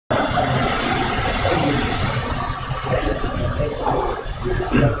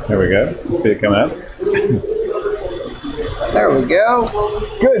There we go. Let's see it coming up. There we go.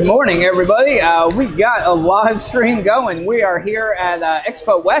 Good morning, everybody. We got a live stream going. We are here at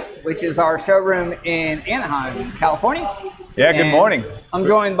Expo West, which is our showroom in Anaheim, California. Yeah, good morning. I'm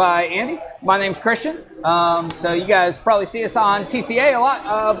joined by Andy. My name's Christian. So you guys probably see us on TCA a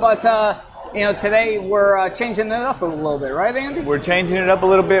lot, but you know, today we're changing it up a little bit, right, Andy? We're changing it up a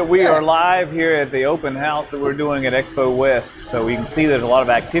little bit. We are live here at the open house that we're doing at Expo West. So we can see there's a lot of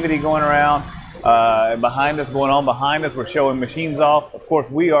activity going around. Behind us, we're showing machines off. Of course,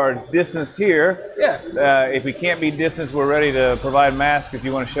 we are distanced here. Yeah. If we can't be distanced, we're ready to provide masks if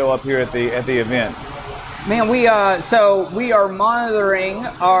you want to show up here at the event. Man, we are monitoring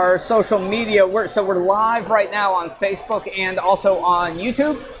our social media. So we're live right now on Facebook and also on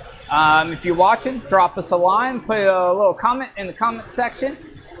YouTube. If you're watching, drop us a line, put a little comment in the comment section,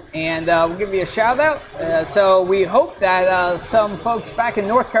 and we'll give you a shout out. So we hope that some folks back in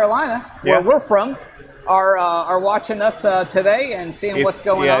North Carolina, where we're from, are watching us today and seeing what's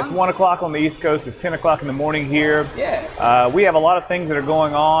going on. Yeah, it's 1 o'clock on the East Coast. It's 10 o'clock in the morning here. Yeah. We have a lot of things that are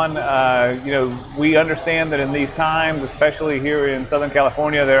going on. You know, we understand that in these times, especially here in Southern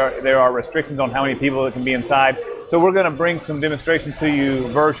California, there are restrictions on how many people that can be inside. So we're going to bring some demonstrations to you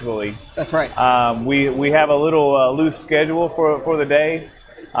virtually. That's right. We have a little loose schedule for the day.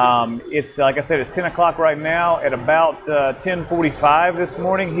 It's like I said, it's 10 o'clock right now. At about 10:45 this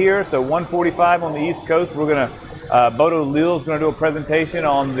morning here, so 1:45 on the East Coast, we're going to Bodo Lille's going to do a presentation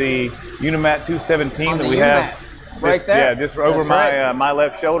on the Unimat 217 that we have right there. Yeah, just over my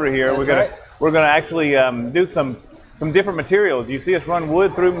left shoulder here. We're going to actually do some different materials. You see us run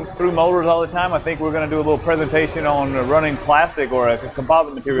wood through molders all the time. I think we're going to do a little presentation on running plastic or a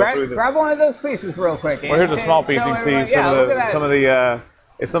composite material grab one of those pieces real quick. Well, here's a small piece. You can see some of the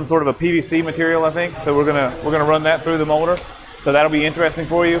it's some sort of a PVC material, I think. So we're gonna run that through the molder. So that'll be interesting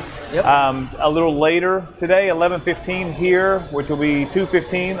for you. Yep. A little later today, 11:15 here, which will be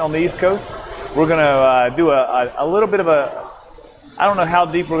 2:15 on the East Coast. We're gonna do a little bit of I don't know how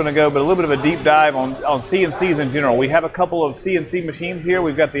deep we're going to go, but a little bit of a deep dive on CNCs in general. We have a couple of CNC machines here.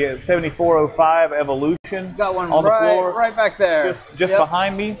 We've got the 7405 Evolution got one on the floor. Right back there. Just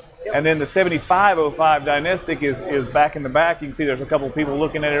behind me. Yep. And then the 7505 Dynastic is back in the back. You can see there's a couple of people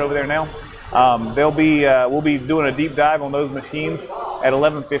looking at it over there now. We'll be doing a deep dive on those machines at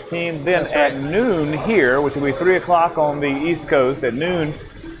 11:15. Then at noon here, which will be 3 o'clock on the East Coast, at noon,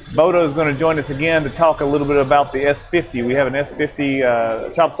 Bodo is going to join us again to talk a little bit about the S50. We have an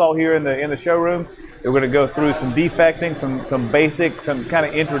S50 chop saw here in the showroom. We're going to go through some defecting, some basic, some kind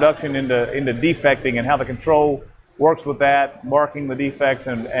of introduction into defecting and how the control works with that, marking the defects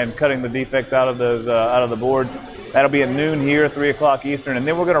and cutting the defects out of those out of the boards. That'll be at noon here, 3 o'clock Eastern, and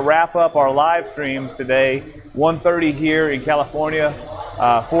then we're going to wrap up our live streams today, 1:30 here in California,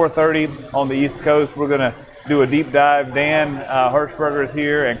 4:30 on the East Coast. We're going to do a deep dive. Dan Hirschberger is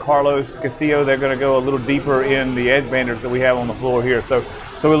here, and Carlos Castillo. They're going to go a little deeper in the edge banders that we have on the floor here. So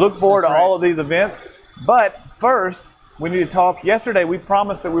we look forward to all of these events. But first, we need to talk. Yesterday, we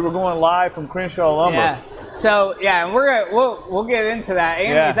promised that we were going live from Crenshaw Lumber. Yeah. So yeah, and we'll get into that.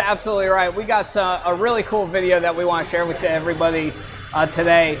 Andy's absolutely right. We got a really cool video that we want to share with everybody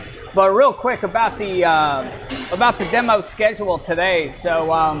today. But real quick about the demo schedule today.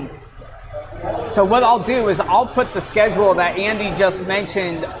 So what I'll do is I'll put the schedule that Andy just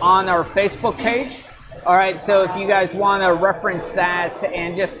mentioned on our Facebook page. All right, so if you guys want to reference that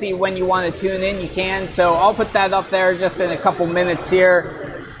and just see when you want to tune in, you can. So I'll put that up there just in a couple minutes here.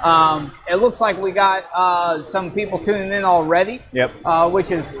 It looks like we got some people tuning in already. Yep.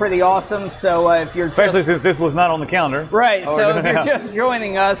 Which is pretty awesome. So if you're especially since this was not on the calendar. Right. So if you're just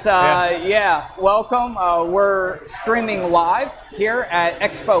joining us, welcome. We're streaming live here at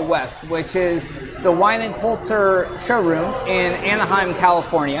Expo West, which is the Weinig Holz-Her showroom in Anaheim,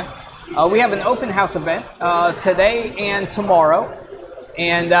 California. We have an open house event today and tomorrow.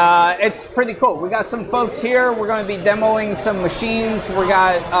 And it's pretty cool. We got some folks here. We're going to be demoing some machines. We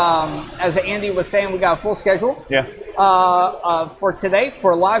got, as Andy was saying, we got a full schedule. Yeah. For today,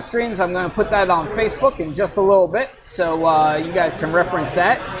 for live streams, I'm going to put that on Facebook in just a little bit, so you guys can reference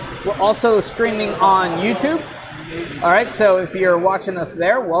that. We're also streaming on YouTube. All right, so if you're watching us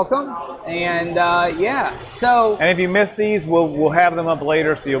there, welcome. And so. And if you missed these, we'll have them up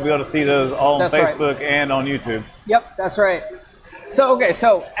later, so you'll be able to see those all on Facebook and on YouTube. Yep, that's right. So, okay,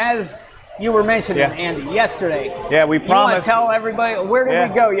 so as you were mentioning, Andy, yesterday. Yeah, we promised. You want to tell everybody, where did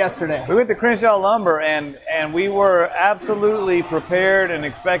we go yesterday? We went to Crenshaw Lumber, and we were absolutely prepared and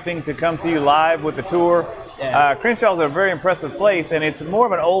expecting to come to you live with the tour. Yeah. Crenshaw is a very impressive place, and it's more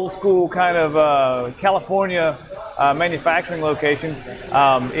of an old school kind of California manufacturing location.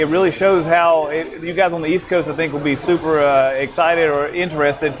 It really shows how you guys on the East Coast, I think, will be super excited or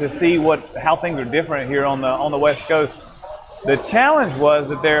interested to see how things are different here on the West Coast. The challenge was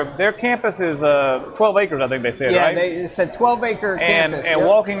that their campus is 12 acres, I think they said, right? Yeah, they said 12-acre campus. And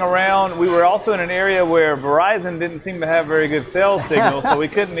walking around, we were also in an area where Verizon didn't seem to have very good cell signal, so we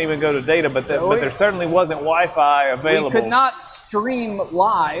couldn't even go to data, but there certainly wasn't Wi-Fi available. We could not stream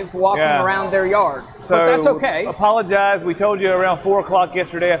live walking around their yard, so but that's okay. Apologize. We told you around 4 o'clock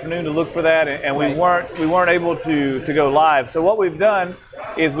yesterday afternoon to look for that, and we weren't able to go live. So what we've done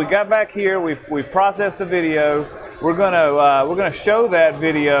is we got back here, we've processed the video. We're gonna show that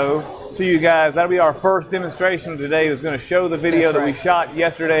video to you guys. That'll be our first demonstration of today. Is going to show the video that we shot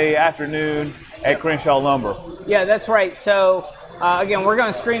yesterday afternoon at Crenshaw Lumber. Yeah, that's right. So again, we're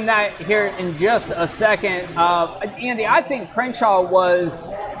going to stream that here in just a second. Andy, I think Crenshaw was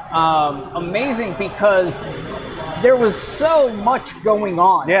amazing because there was so much going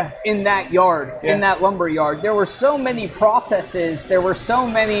on in that yard, in that lumber yard. There were so many processes. There were so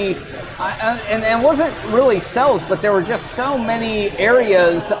many, and it wasn't really cells, but there were just so many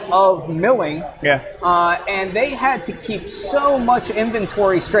areas of milling. And they had to keep so much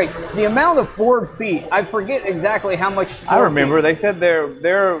inventory straight. The amount of board feet, I forget exactly how much. I remember they said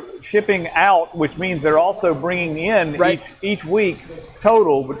they're shipping out, which means they're also bringing in each week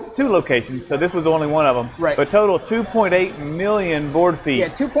total with 2 locations. So this was only one of them. But total 2.8 million board feet. Yeah,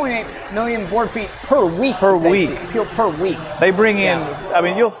 2.8 million board feet per week. Per week. They bring in, I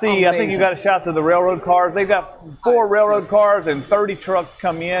mean, you'll see, I think you got shots of the railroad cars. They've got 4 railroad cars and 30 trucks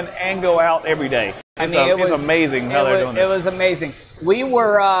come in and go out every day. It's amazing how they're doing this. It was amazing. We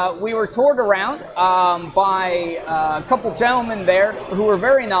were toured around by a couple gentlemen there who were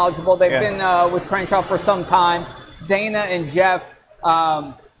very knowledgeable. They've been with Crenshaw for some time. Dana and Jeff.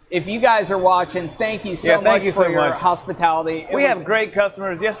 If you guys are watching, thank you so much for your hospitality. We have great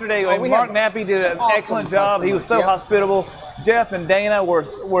customers. Yesterday, Mark Nappy did an excellent job. He was so hospitable. Jeff and Dana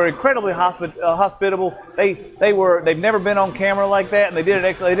were incredibly hospitable. They've never been on camera like that, and they did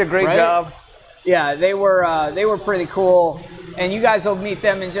they did a great job. Yeah, they were pretty cool, and you guys will meet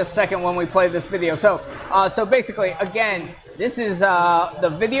them in just a second when we play this video. So basically, again, this is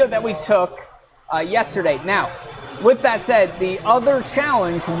the video that we took yesterday. Now, with that said, the other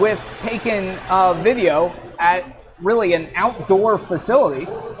challenge with taking video at really an outdoor facility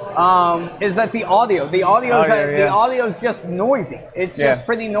is that the audio is just noisy. It's just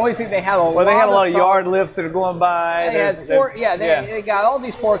pretty noisy. They had a lot of yard lifts that are going by. They got all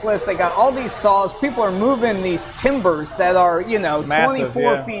these forklifts. They got all these saws. People are moving these timbers that are massive,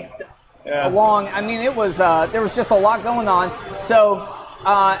 24 feet long. I mean, it was there was just a lot going on. So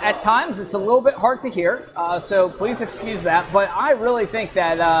at times it's a little bit hard to hear. So please excuse that. But I really think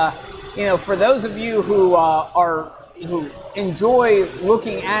that for those of you who who enjoy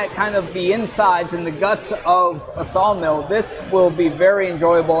looking at kind of the insides and the guts of a sawmill, this will be very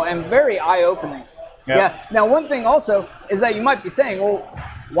enjoyable and very eye-opening. Now, one thing also is that you might be saying, well,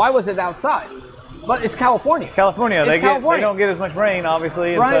 why was it outside? But it's California. It's California. They don't get as much rain,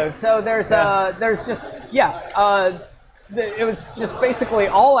 obviously. Right. So there's just it was just basically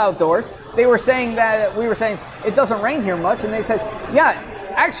all outdoors. They were saying that we were saying it doesn't rain here much, and they said,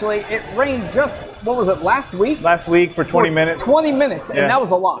 actually, it rained just, what was it, last week? Last week for 20 minutes. 20 minutes, and that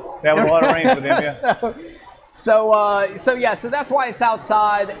was a lot. That was a lot of rain for them, So that's why it's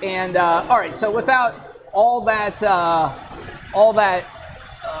outside. And all right, so without all this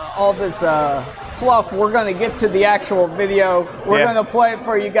fluff, we're going to get to the actual video. We're going to play it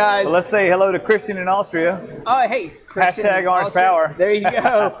for you guys. Well, let's say hello to Christian in Austria. Oh, hey, Christian. Hashtag Orange Power. There you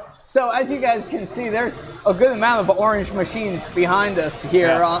go. So as you guys can see, there's a good amount of orange machines behind us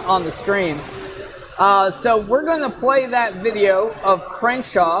here on the stream. So we're going to play that video of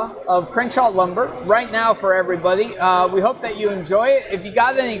Crenshaw Lumber right now for everybody. We hope that you enjoy it. If you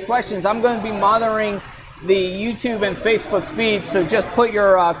got any questions, I'm going to be monitoring the YouTube and Facebook feed, so just put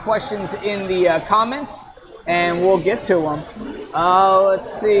your questions in the comments and we'll get to them.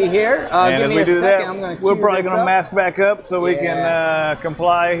 Let's see here. Give me a second. I'm going to We're probably going to mask back up so we can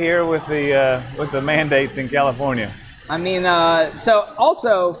comply here with the mandates in California. I mean, so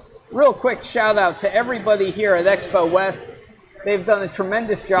also, real quick shout out to everybody here at Expo West. They've done a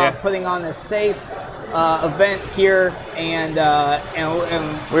tremendous job putting on a safe event here, and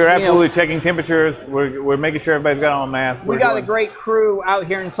we're absolutely checking temperatures. We're making sure everybody's got on a mask. We got a great crew out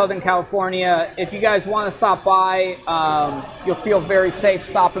here in Southern California. If you guys want to stop by, you'll feel very safe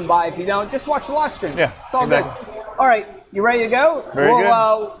stopping by. If you don't, just watch the live streams. Yeah, it's all good. All right, you ready to go? Very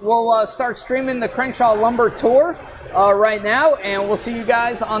good. We'll start streaming the Crenshaw Lumber tour right now, and we'll see you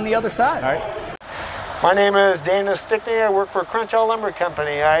guys on the other side. All right. My name is Dana Stickney. I work for Crenshaw Lumber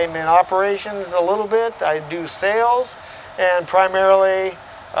Company. I'm in operations a little bit. I do sales and primarily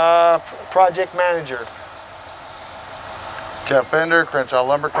project manager. Jeff Bender, Crenshaw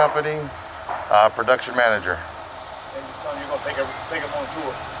Lumber Company, production manager. And just tell them you're going to take them on a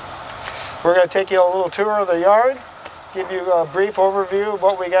tour. We're going to take you a little tour of the yard, give you a brief overview of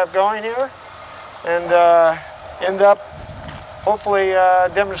what we got going here, and end up hopefully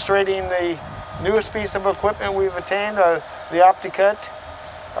demonstrating the newest piece of equipment we've attained, the OptiCut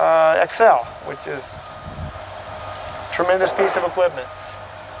XL, which is a tremendous piece of equipment.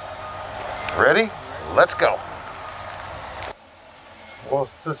 Ready? Let's go. Well,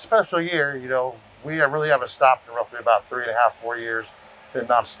 it's a special year, you know. We really haven't stopped in roughly about 3.5, 4 years. Been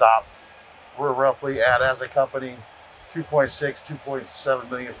non-stop. We're roughly at, as a company, 2.6,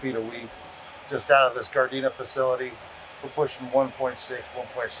 2.7 million feet a week. Just out of this Gardena facility. We're pushing 1.6,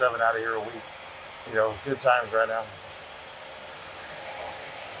 1.7 out of here a week. You know, good times right now.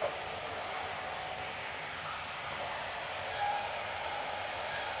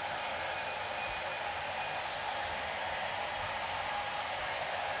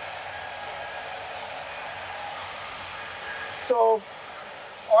 So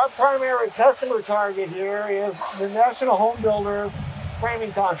our primary customer target here is the national home builders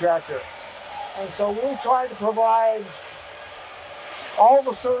framing contractor. And so we try to provide all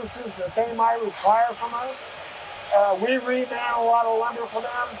the services that they might require from us. We reman a lot of lumber for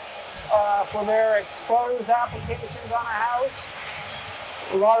them for their exposed applications on a house.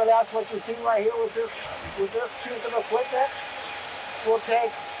 A lot of that's what you see right here with this piece of equipment. We'll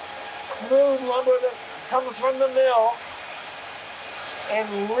take smooth lumber that comes from the mill and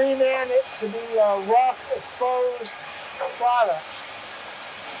reman it to be a rough, exposed product.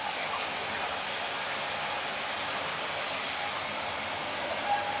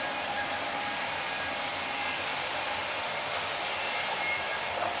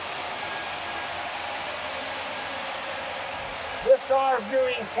 This saw is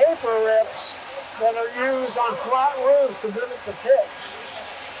doing taper rips that are used on flat roofs to limit the pitch.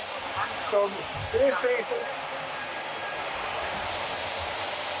 So these pieces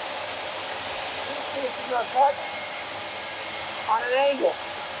are cut on an angle.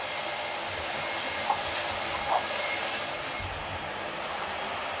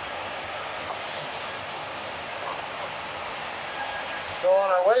 So on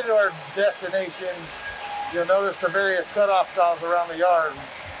our way to our destination, you'll notice the various cutoff saws around the yard.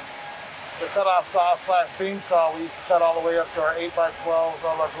 The cutoff saw / beam saw, we used to cut all the way up to our 8x12s,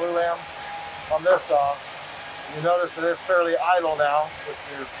 all our glue lambs on this saw. You notice that it's fairly idle now with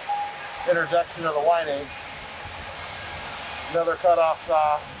your introduction of the Weinig. Another cutoff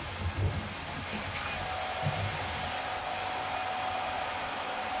saw.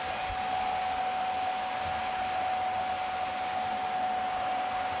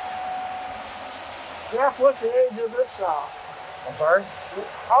 Jeff, what's the age of this saw? I'm sorry?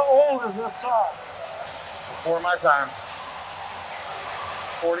 How old is this saw? Before my time.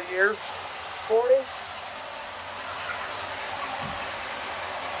 40 years. 40?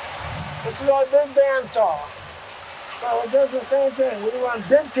 This is our big bandsaw. So it does the same thing. We run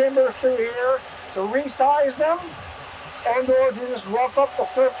big timbers through here to resize them and or to just rough up the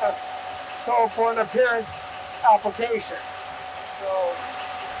surface so for an appearance application. So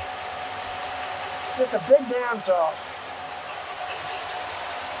just a big bandsaw.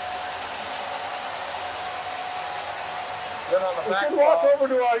 Then on the We back should walk saw, over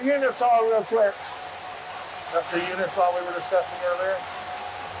to our unit saw real quick. that's the unit saw we were discussing earlier.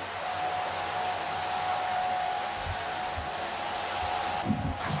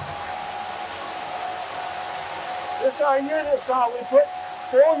 This is our unit saw. We put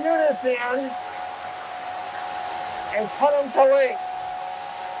 4 units in and cut them to length.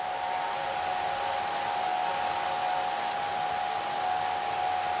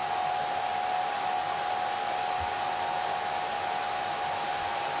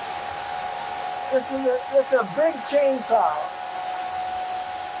 This is a big chainsaw.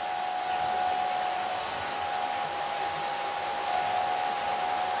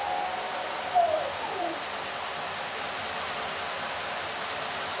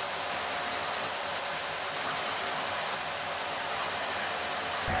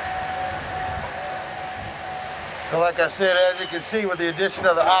 So like I said, as you can see with the addition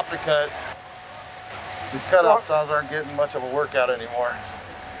of the OptiCut, these cutoff saws aren't getting much of a workout anymore.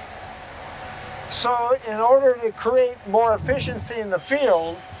 So in order to create more efficiency in the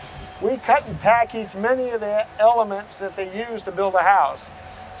field, we cut and package many of the elements that they use to build a house.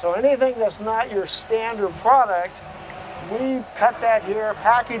 So anything that's not your standard product, we cut that here,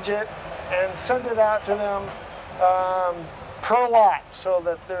 package it, and send it out to them per lot so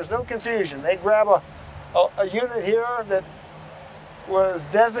that there's no confusion. They grab a unit here that was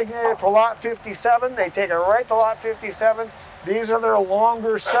designated for lot 57. They take it right to lot 57. These are their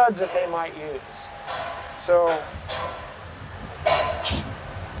longer studs that they might use. So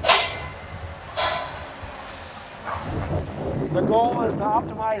the goal is to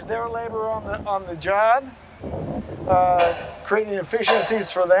optimize their labor on the job, creating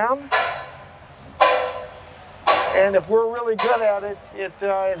efficiencies for them. And if we're really good at it, it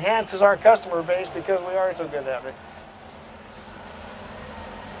enhances our customer base because we are so good at it.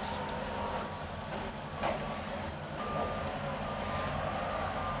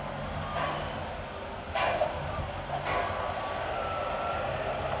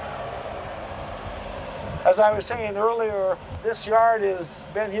 As I was saying earlier, this yard has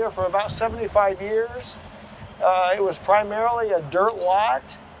been here for about 75 years. It was primarily a dirt lot.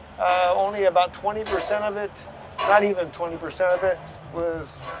 Only about 20% of it, not even 20% of it,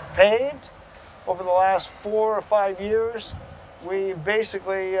 was paved. Over the last 4 or 5 years, we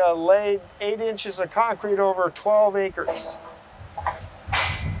basically laid 8 inches of concrete over 12 acres.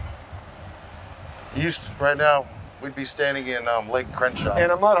 Right now, we'd be standing in Lake Crenshaw.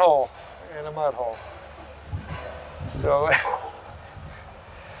 In a mud hole. In a mud hole. So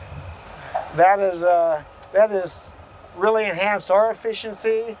that is really enhanced our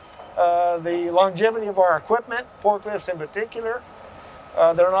efficiency, the longevity of our equipment, forklifts in particular.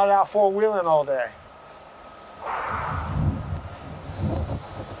 They're not out four-wheeling all day.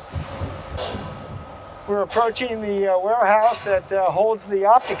 We're approaching the warehouse that holds the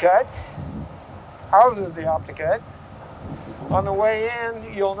OptiCut, houses the OptiCut. On the way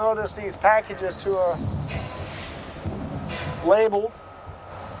in, you'll notice these packages to a labeled.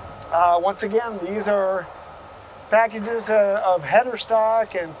 Once again, these are packages of header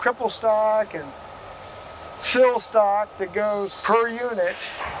stock and cripple stock and sill stock that goes per unit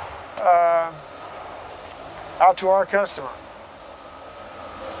out to our customer.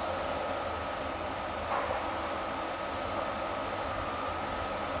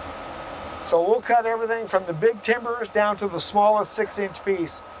 So we'll cut everything from the big timbers down to the smallest 6-inch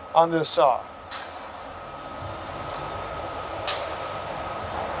piece on this saw.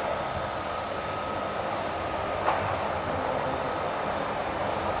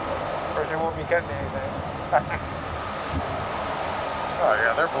 They won't be cutting anything. Oh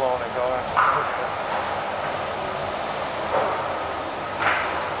yeah, they're blowing and going.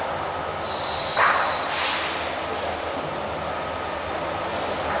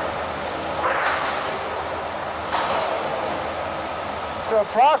 So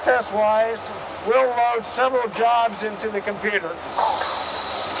process-wise, we'll load several jobs into the computer.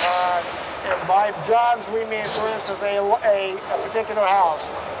 And by jobs, we mean, for instance, a particular house.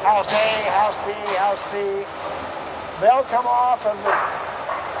 House A, House B, House C. They'll come off of the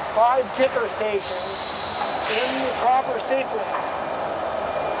 5 kicker stations in the proper sequence.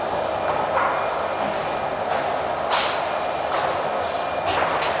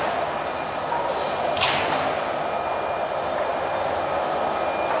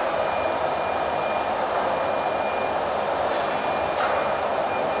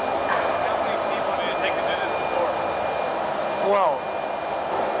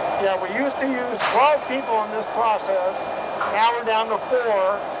 Yeah, we used to use 12 people in this process. Now we're down to 4,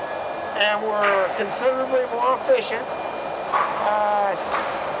 and we're considerably more efficient.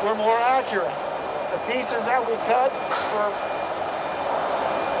 We're more accurate. The pieces that we cut were,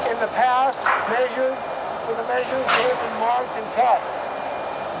 in the past, measured with a measuring tape and marked and cut.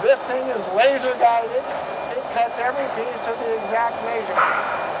 This thing is laser guided. It cuts every piece of the exact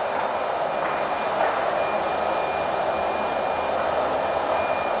measurement.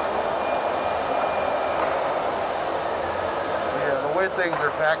 Things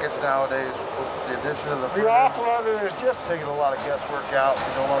are packaged nowadays with the addition of the offloader is just taking a lot of guesswork out. We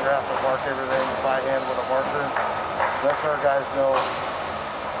no longer have to mark everything by hand with a marker. Lets our guys know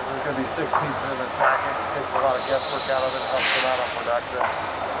there's going to be 6 pieces in this package. It takes a lot of guesswork out of it, helps them out on production.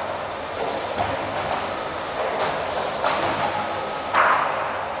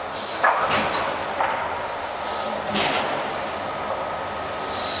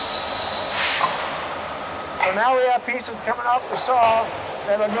 So now we have pieces coming off the saw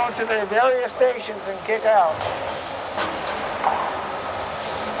that will go to their various stations and kick out.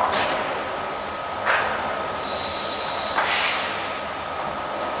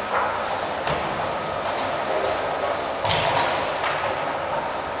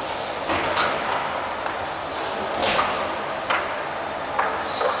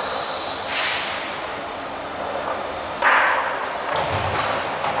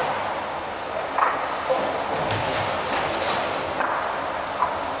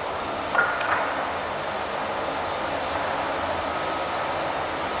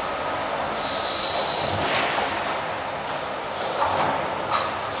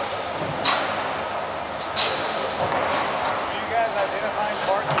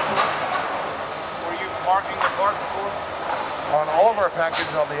 our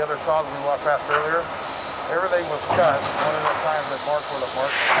packages on the other saws we walked past earlier, everything was cut one at a time that marked where the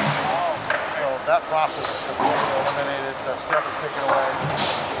mark was. So that process is completely eliminated. That step is taken away.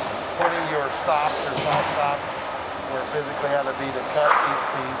 Putting your stops, your saw stops, where it physically had to be to cut each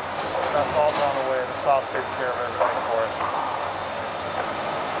piece, that's all gone away. The saw's taking care of everything for us.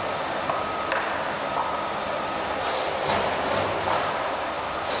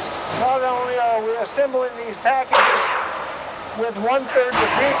 Not only are we assembling these packages with 1/3 the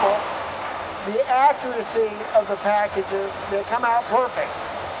people, the accuracy of the packages, they come out perfect.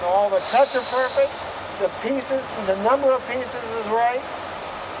 So all the cuts are perfect, the pieces, the number of pieces is right.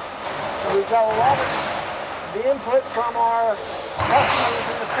 We've got a lot of, the input from our customers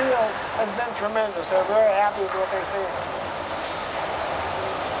in the field has been tremendous. They're very happy with what they see.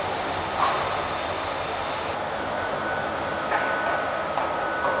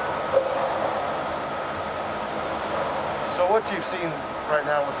 So what you've seen right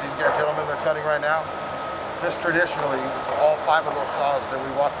now with these gentlemen they're cutting right now, this traditionally, all 5 of those saws that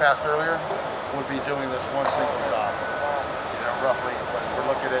we walked past earlier would be doing this one single job. You know, roughly, we're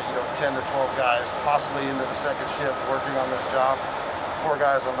looking at 10 to 12 guys, possibly into the second shift working on this job. 4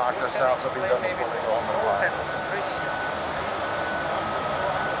 guys will knock this out. They'll be done before they go home at 5.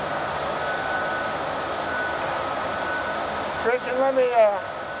 Christian, let me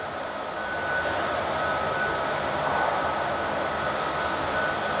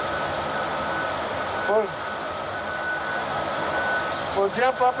we'll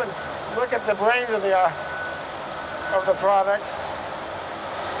jump up and look at the brains of the product.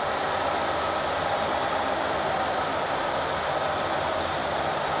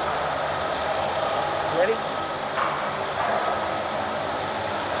 Ready?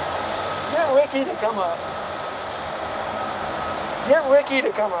 Get Ricky to come up. Get Ricky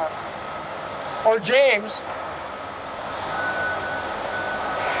to come up. Or James.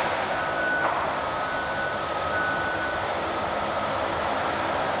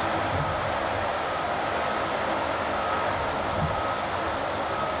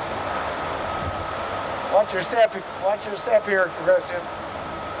 Watch your step here, Christian.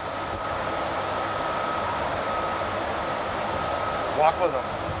 Walk with them.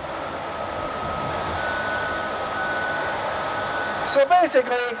 So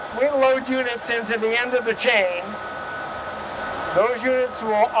basically, we load units into the end of the chain. Those units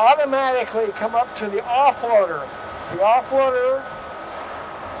will automatically come up to the offloader. The offloader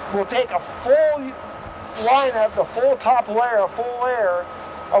will take a full lineup, the full top layer, a full layer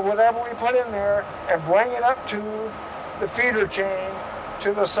of whatever we put in there, and bring it up to the feeder chain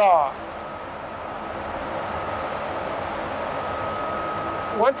to the saw.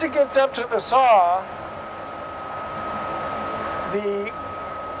 Once it gets up to the saw, the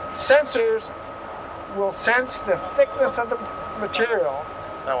sensors will sense the thickness of the material.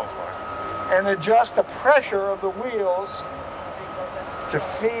 That one's fine. And adjust the pressure of the wheels to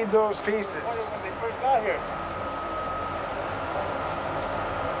feed those pieces. When they first got here.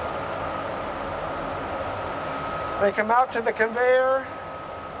 They come out to the conveyor,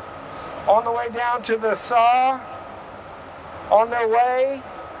 on the way down to the saw. On their way,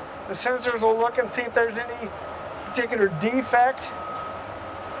 the sensors will look and see if there's any particular defect.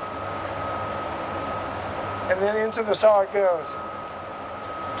 And then into the saw it goes.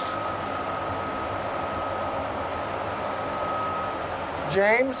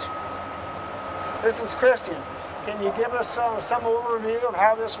 James, this is Christian. Can you give us some overview of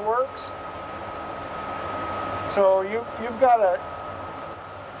how this works? So you've got a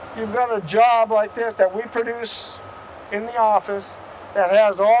job like this that we produce in the office that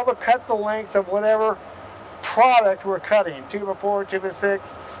has all the cut the lengths of whatever product we're cutting, 2x4,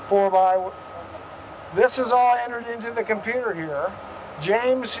 2x6, 4x. This is all entered into the computer here.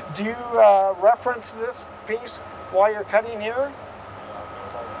 James, do you reference this piece while you're cutting here?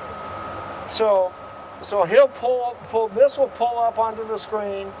 So he'll pull, this will pull up onto the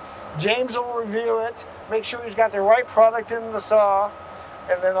screen. James will review it, make sure he's got the right product in the saw,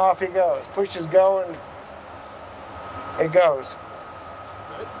 and then off he goes. Pushes go and it goes.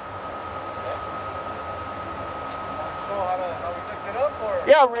 Good. So how we mix it up, or?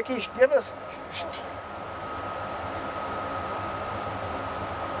 Yeah, Ricky, give us.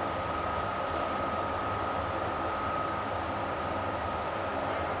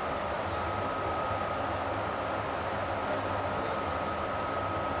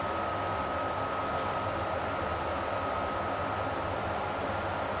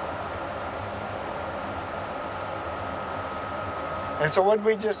 And so what did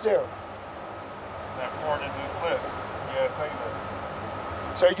we just do? It's imported this list, USA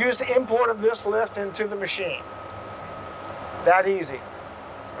list. So you just imported this list into the machine. That easy.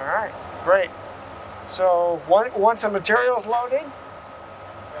 All right, great. So once the material's loaded, he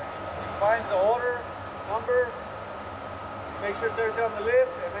finds the order number, makes sure it's everything on the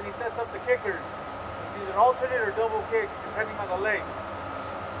list, and then he sets up the kickers. It's either an alternate or double kick, depending on the leg.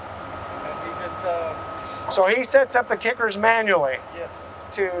 And he just so he sets up the kickers manually. yes.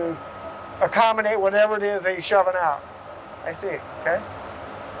 To accommodate whatever it is that he's shoving out. I see. Okay.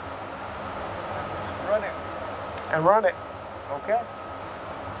 Run it. And run it. Okay.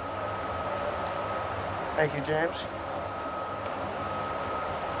 Thank you, James.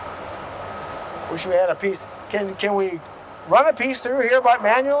 Wish we had a piece. Can we run a piece through here but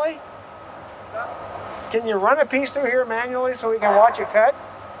manually? Can you run a piece through here manually so we can watch it cut?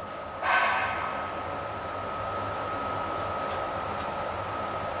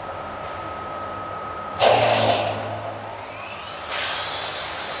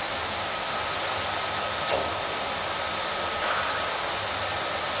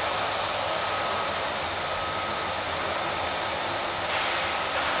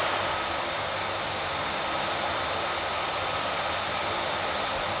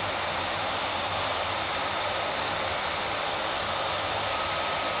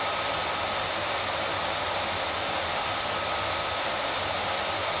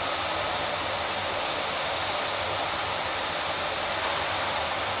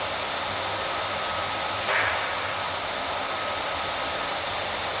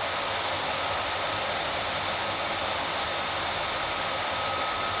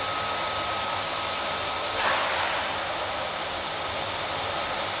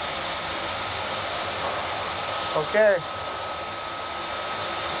 Okay.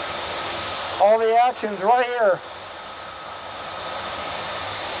 All the action's right here.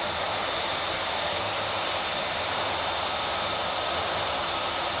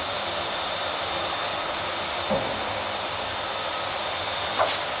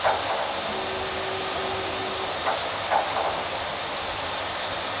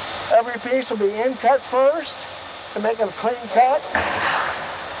 Every piece will be in cut first to make a clean cut.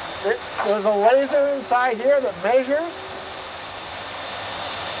 There's a laser inside here that measures,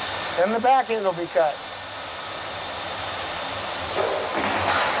 and the back end will be cut.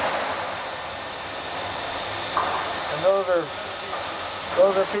 And those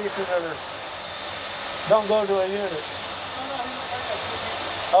are pieces that don't go to a unit.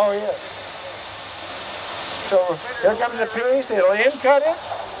 Oh yeah. So here comes a piece, it'll in cut it,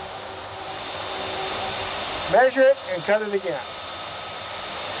 measure it, and cut it again.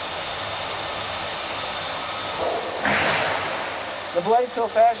 The blade's so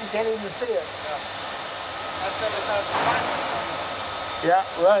fast you can't even see it. Yeah,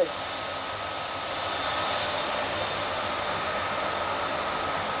 right.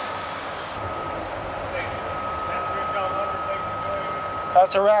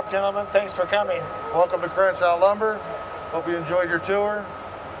 That's a wrap, gentlemen. Thanks for coming. Welcome to Crenshaw Lumber. Hope you enjoyed your tour.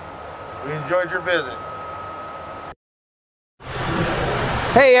 We enjoyed your visit.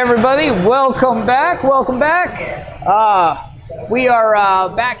 Hey everybody, welcome back, welcome back. We are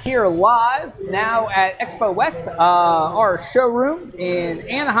back here live now at Expo West, our showroom in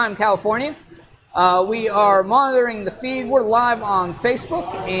Anaheim, California. We are monitoring the feed. We're live on Facebook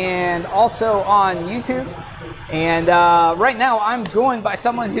and also on YouTube. And right now I'm joined by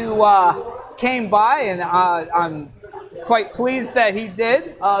someone who came by, and I'm quite pleased that he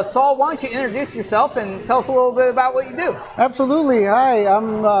did. Saul, why don't you introduce yourself and tell us a little bit about what you do? Absolutely. Hi,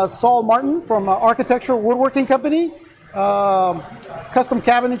 I'm Saul Martin from Architectural Woodworking Company, custom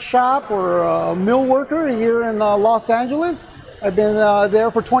cabinet shop or mill worker here in Los Angeles. I've been there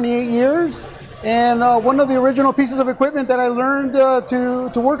for 28 years. And one of the original pieces of equipment that I learned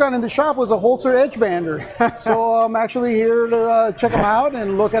to work on in the shop was a Holz-Her edge bander. So I'm actually here to check them out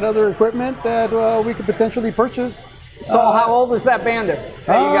and look at other equipment that we could potentially purchase. Saul, how old is that bander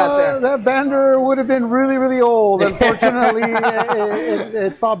that you got there? That bander would have been really, really old. Unfortunately,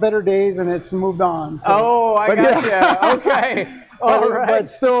 it saw better days and it's moved on. So. Oh, I got you. Okay. All right. But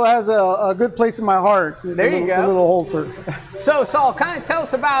still has a good place in my heart. There you go. The little Holz-Her. So, Saul, kind of tell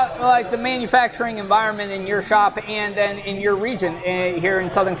us about like the manufacturing environment in your shop and then in your region here in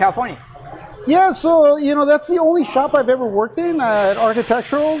Southern California. Yeah, so, that's the only shop I've ever worked in at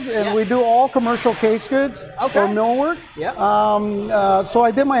Architecturals, and we do all commercial case goods or millwork. Yep. So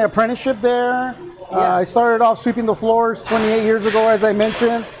I did my apprenticeship there. I started off sweeping the floors 28 years ago, as I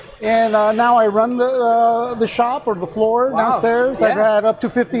mentioned, and now I run the shop or the floor downstairs. I've had up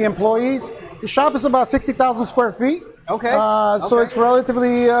to 50 employees. The shop is about 60,000 square feet. Okay. So it's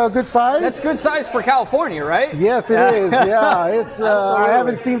relatively good size. That's good size for California, right? Yes, it is. Yeah, it's. I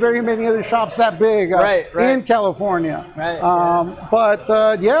haven't seen very many other shops that big in California. Right.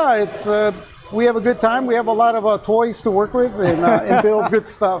 But yeah, it's. We have a good time. We have a lot of toys to work with and build good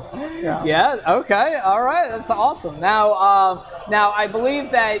stuff. Yeah. Yeah. Okay. All right. That's awesome. Now, now I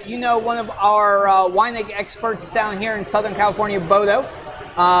believe that you know one of our Weinig experts down here in Southern California, Bodo.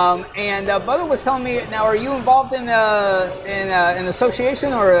 And Bodo was telling me. Now, are you involved in an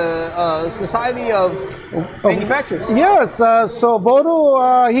association or a society of manufacturers? Yes. So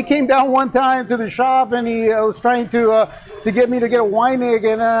Bodo, he came down one time to the shop and he was trying to get me to get a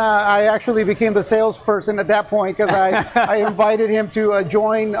Weinig, and I actually became the salesperson at that point because I invited him to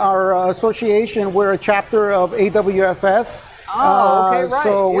join our association. We're a chapter of AWFS. Oh, okay, right.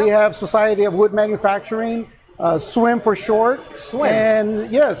 So we have Society of Wood Manufacturing, SWIM for short. SWIM.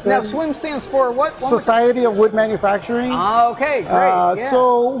 And yes. Now, SWIM stands for what? Society of Wood Manufacturing. Okay, great. Yeah.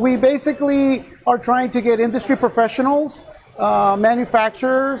 So we basically are trying to get industry professionals,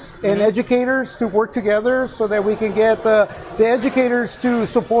 manufacturers and educators to work together so that we can get the educators to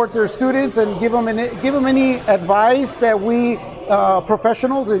support their students and give them any advice that we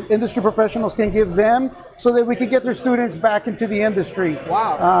professionals, industry professionals, can give them so that we can get their students back into the industry.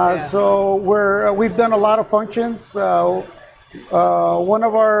 Wow. So we've done a lot of functions. One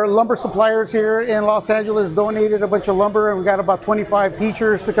of our lumber suppliers here in Los Angeles donated a bunch of lumber, and we got about 25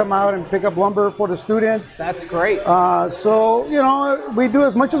 teachers to come out and pick up lumber for the students. That's great. So, you know, we do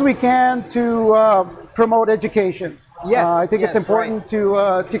as much as we can to promote education. Yes, I think it's important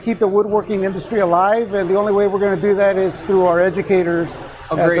to keep the woodworking industry alive, and the only way we're going to do that is through our educators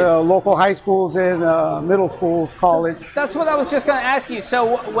at the local high schools and middle schools, college. So that's what I was just going to ask you.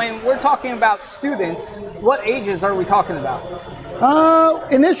 So when we're talking about students, what ages are we talking about?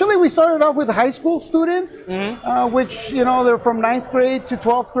 Initially, we started off with high school students, which, you know, they're from 9th grade to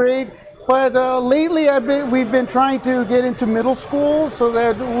 12th grade. But lately, we've been trying to get into middle school so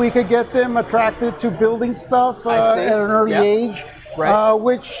that we could get them attracted to building stuff at an early age. Right.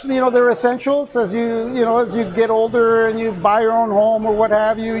 Which, you know, they're essentials as you get older and you buy your own home or what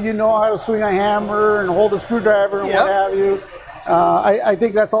have you. You know how to swing a hammer and hold a screwdriver and what have you. I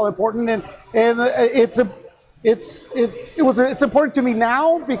think that's all important, and it's important to me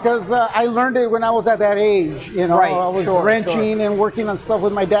now because I learned it when I was at that age. You know, I was wrenching and working on stuff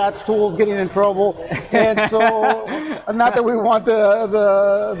with my dad's tools, getting in trouble, and so not that we want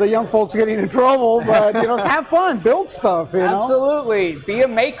the young folks getting in trouble, but you know, have fun, build stuff. You know? Absolutely, be a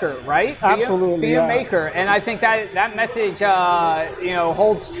maker, right? Absolutely, be a maker, and I think that message you know,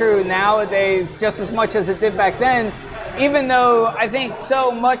 holds true nowadays just as much as it did back then. Even though I think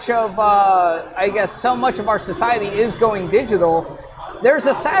so much of our society is going digital, there's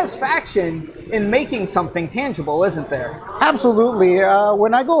a satisfaction in making something tangible, isn't there? Absolutely.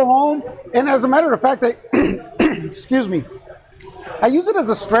 When I go home, and as a matter of fact, excuse me, I use it as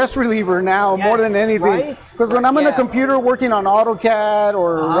a stress reliever now more than anything. Because when I'm on the computer working on AutoCAD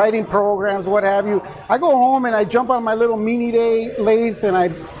or writing programs, what have you, I go home and I jump on my little mini lathe and I,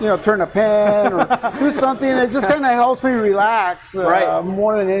 you know, turn a pen or do something. It just kind of helps me relax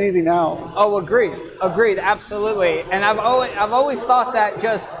more than anything else. Oh, agreed, absolutely. And I've always thought that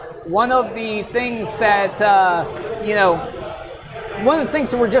just one of the things that you know, one of the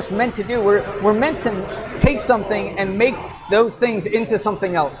things that we're just meant to do, we're meant to take something and make those things into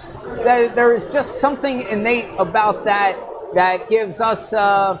something else. That there is just something innate about that gives us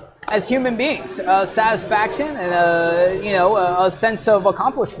as human beings satisfaction and you know, a sense of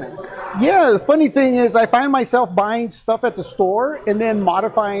accomplishment. Yeah, the funny thing is I find myself buying stuff at the store and then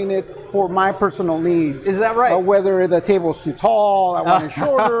modifying it for my personal needs. Is that right? Whether the table's too tall, I want it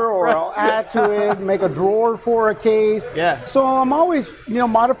shorter, or I'll add to it, make a drawer for a case. Yeah. So I'm always, you know,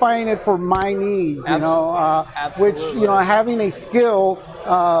 modifying it for my needs, you know, which, you know, having a skill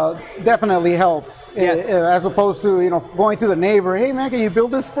definitely helps. Yes. As opposed to, you know, going to the neighbor, hey man, can you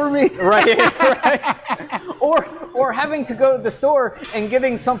build this for me? Right. Or having to go to the store and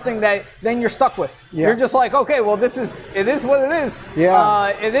getting something that then you're stuck with. Yeah. You're just like, okay, well, it is what it is. Yeah.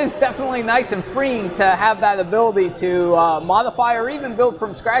 It is definitely nice and freeing to have that ability to modify or even build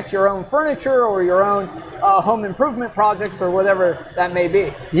from scratch your own furniture or your own home improvement projects or whatever that may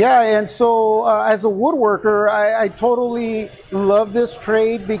be. Yeah, and so as a woodworker, I totally love this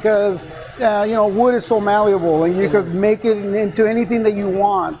trade because you know, wood is so malleable and you could make it into anything that you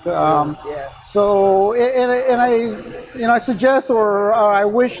want. So and I suggest or I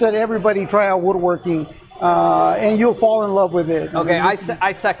wish that everybody try out woodworking. and you'll fall in love with it. Okay, I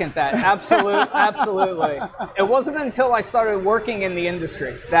second that. Absolutely. It wasn't until I started working in the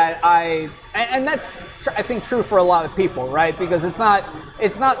industry that and that's I think true for a lot of people, right? Because it's not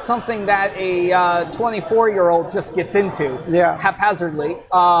something that a 24-year-old just gets into haphazardly,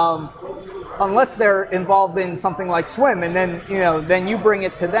 unless they're involved in something like swim, and then you bring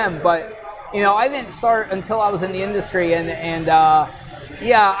it to them. But I didn't start until I was in the industry, and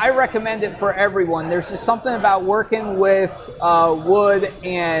yeah, I recommend it for everyone. There's just something about working with wood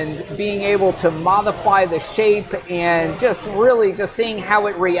and being able to modify the shape and just really just seeing how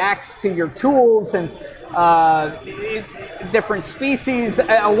it reacts to your tools and different species.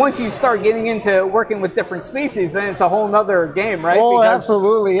 Once you start getting into working with different species, then it's a whole nother game, right? Oh,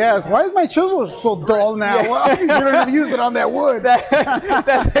 absolutely, yes. Why is my chisel so dull now? Well, you don't have to use it on that wood.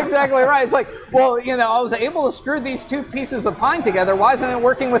 That's exactly right. It's like, well, I was able to screw these two pieces of pine together. Why isn't it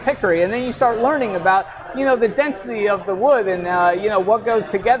working with hickory? And then you start learning about, the density of the wood and, what goes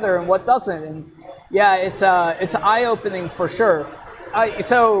together and what doesn't. And yeah, it's eye-opening for sure.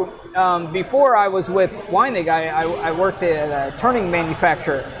 Before I was with Weinig, I worked at a turning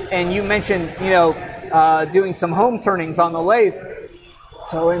manufacturer, and you mentioned, doing some home turnings on the lathe.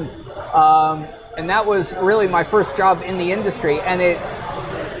 So, and that was really my first job in the industry, and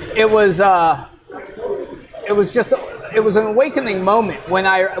it was an awakening moment when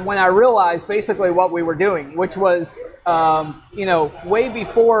I realized basically what we were doing, which was, way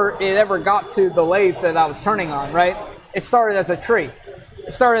before it ever got to the lathe that I was turning on, right? It started as a tree.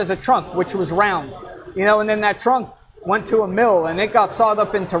 It started as a trunk, which was round, and then that trunk went to a mill and it got sawed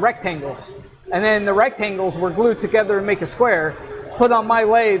up into rectangles. And then the rectangles were glued together to make a square, put on my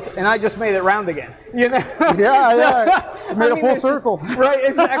lathe, and I just made it round again. Yeah. Made a full circle. Right,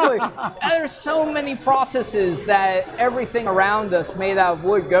 exactly. And there's so many processes that everything around us made out of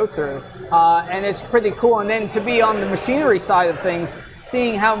wood go through. And it's pretty cool. And then to be on the machinery side of things,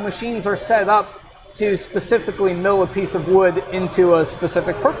 seeing how machines are set up to specifically mill a piece of wood into a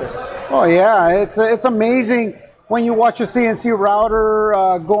specific purpose. Oh yeah, it's amazing when you watch a CNC router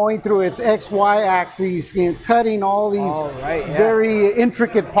going through its XY axes and cutting all these very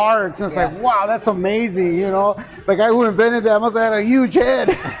intricate parts. And it's like, wow, that's amazing, The guy who invented that must have had a huge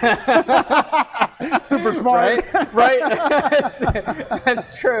head. Super smart. Right.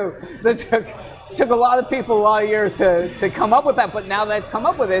 That's true. That took a lot of people a lot of years to come up with that, but now that it's come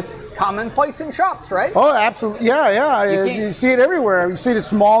up with, it's commonplace in shops, right? Oh, absolutely. Yeah. You see it everywhere. You see the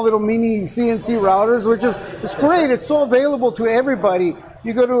small little mini CNC routers, which is it's great. It's so available to everybody.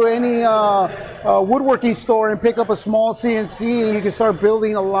 You go to any woodworking store and pick up a small CNC, and you can start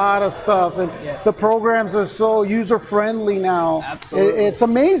building a lot of stuff. And the programs are so user-friendly now. Absolutely. It's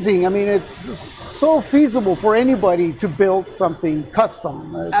amazing. I mean, it's so feasible for anybody to build something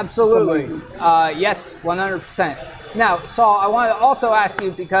custom. Absolutely. Yes, 100%. Now, Saul, I want to also ask you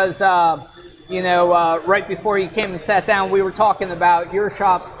because, right before you came and sat down, we were talking about your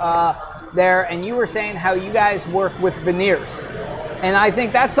shop there, and you were saying how you guys work with veneers. And I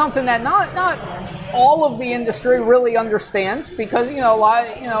think that's something that not all of the industry really understands, because a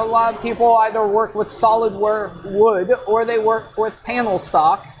lot of people either work with solid wood or they work with panel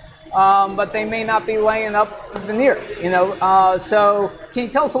stock, but they may not be laying up veneer. So can you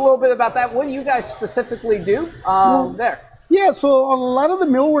tell us a little bit about that? What do you guys specifically do there? Yeah, so a lot of the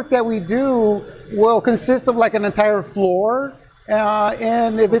millwork that we do will consist of like an entire floor.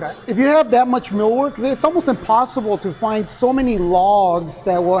 And if you have that much millwork, then it's almost impossible to find so many logs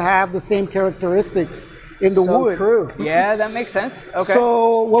that will have the same characteristics in the wood. True. Yeah, that makes sense. Okay.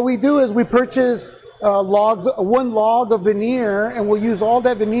 So what we do is we purchase one log of veneer, and we'll use all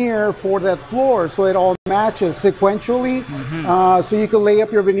that veneer for that floor, so it all matches sequentially. So you can lay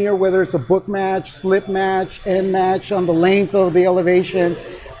up your veneer, whether it's a book match, slip match, end match on the length of the elevation,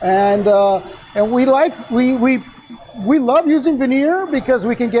 and we love using veneer because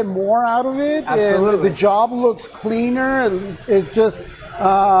we can get more out of it. Absolutely. And the job looks cleaner.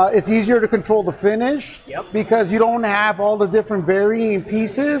 It's easier to control the finish because you don't have all the different varying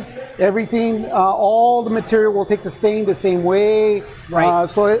pieces. Everything, all the material will take the stain the same way. Right.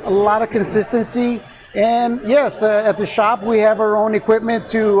 So a lot of consistency. And yes, at the shop we have our own equipment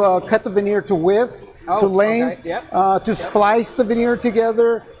to cut the veneer to width, to length, to splice the veneer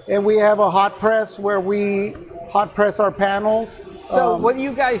together. And we have a hot press where we hot press our panels. So what do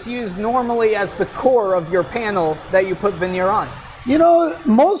you guys use normally as the core of your panel that you put veneer on?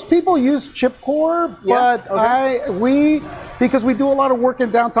 Most people use chip core, but because we do a lot of work in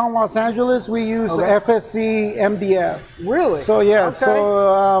downtown Los Angeles, we use FSC MDF. Really? So yeah,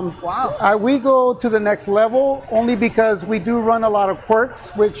 wow. We go to the next level only because we do run a lot of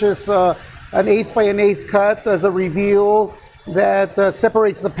quirks, which is an 1/8 by an 1/8 cut as a reveal that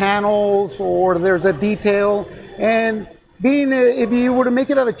separates the panels, or there's a detail. And being if you were to make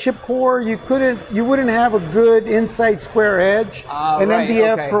it out of chip core, you wouldn't have a good inside square edge, and right,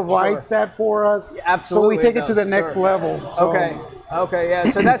 MDF okay, provides sure. that for us. Yeah, absolutely, so we take it to the sure. next level. So. Okay, yeah.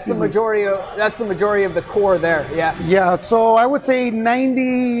 So that's the majority of the core there. Yeah. Yeah. So I would say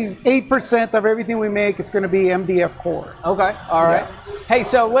 98% of everything we make is going to be MDF core. Okay. All right. Yeah. Hey,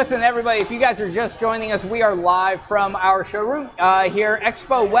 so listen, everybody, if you guys are just joining us, we are live from our showroom here,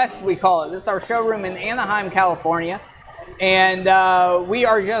 Expo West, we call it. This is our showroom in Anaheim, California. And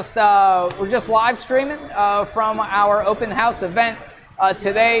we're just live streaming from our open house event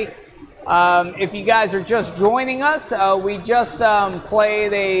today. If you guys are just joining us, we just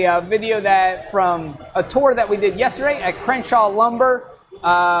played a video from a tour that we did yesterday at Crenshaw Lumber,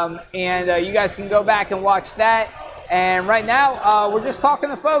 and you guys can go back and watch that. And right now, we're just talking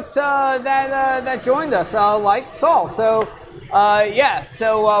to folks that joined us, like Saul. So,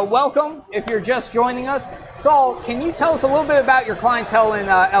 welcome if you're just joining us. Saul, can you tell us a little bit about your clientele in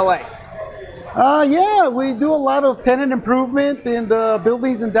LA? Yeah, we do a lot of tenant improvement in the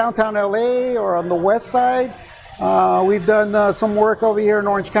buildings in downtown LA or on the west side. We've done some work over here in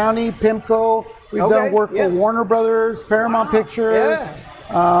Orange County, PIMCO. We've done work for Warner Brothers, Paramount Pictures.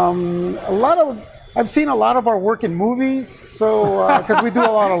 Yeah. I've seen a lot of our work in movies, so because we do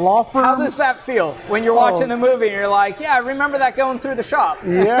a lot of law firms. How does that feel when you're watching the movie and you're like, yeah, I remember that going through the shop?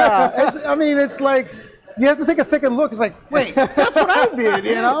 Yeah, it's like you have to take a second look. It's like, wait, that's what I did,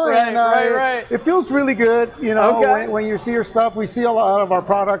 you know? Right. It feels really good, you know, when you see your stuff. We see a lot of our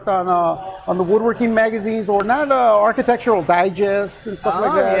product on the woodworking magazines, or not Architectural Digest and stuff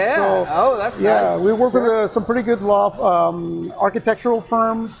like that. Yeah. So, that's nice. Yeah, we work with some pretty good law architectural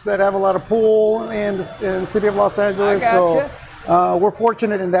firms that have a lot of pull in the city of Los Angeles. So we're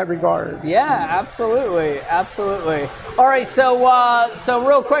fortunate in that regard. Yeah, absolutely. All right, so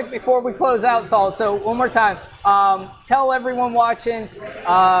real quick before we close out, Saul, so one more time, tell everyone watching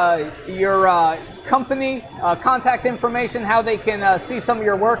your company, contact information, how they can see some of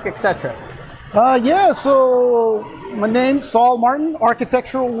your work, etc. So my name's Saul Martin,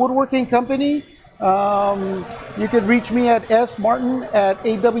 Architectural Woodworking Company. You could reach me at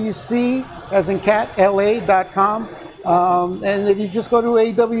smartin@awc, as in cat, la.com. And if you just go to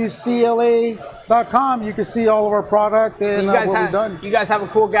awcla.com, you can see all of our product and what we've done. You guys have a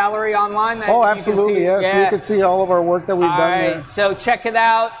cool gallery online? Absolutely, you can see? So you can see all of our work that we've done there. So check it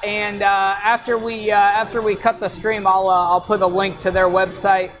out, and after we cut the stream, I'll put a link to their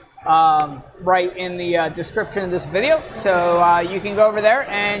website right in the description of this video, so you can go over there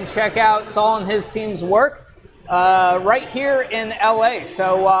and check out Saul and his team's work. Right here in LA.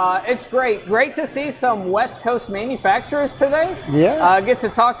 So it's great to see some West Coast manufacturers today. Yeah. Get to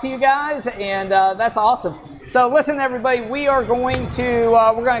talk to you guys, and that's awesome. So listen, everybody, we're going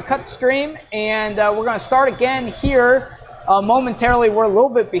to cut the stream, and we're going to start again here momentarily. We're a little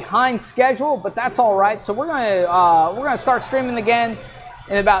bit behind schedule, but that's all right. So we're going to start streaming again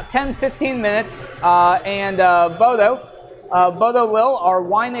in about 10-15 minutes, and Bodo Lil, our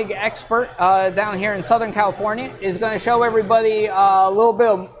Weinig expert down here in Southern California, is going to show everybody a little bit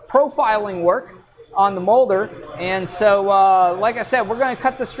of profiling work on the molder. And so, like I said, we're going to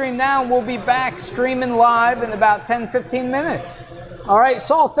cut the stream now, and we'll be back streaming live in about 10-15 minutes. All right,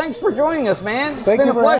 Saul, thanks for joining us, man. It's been a pleasure.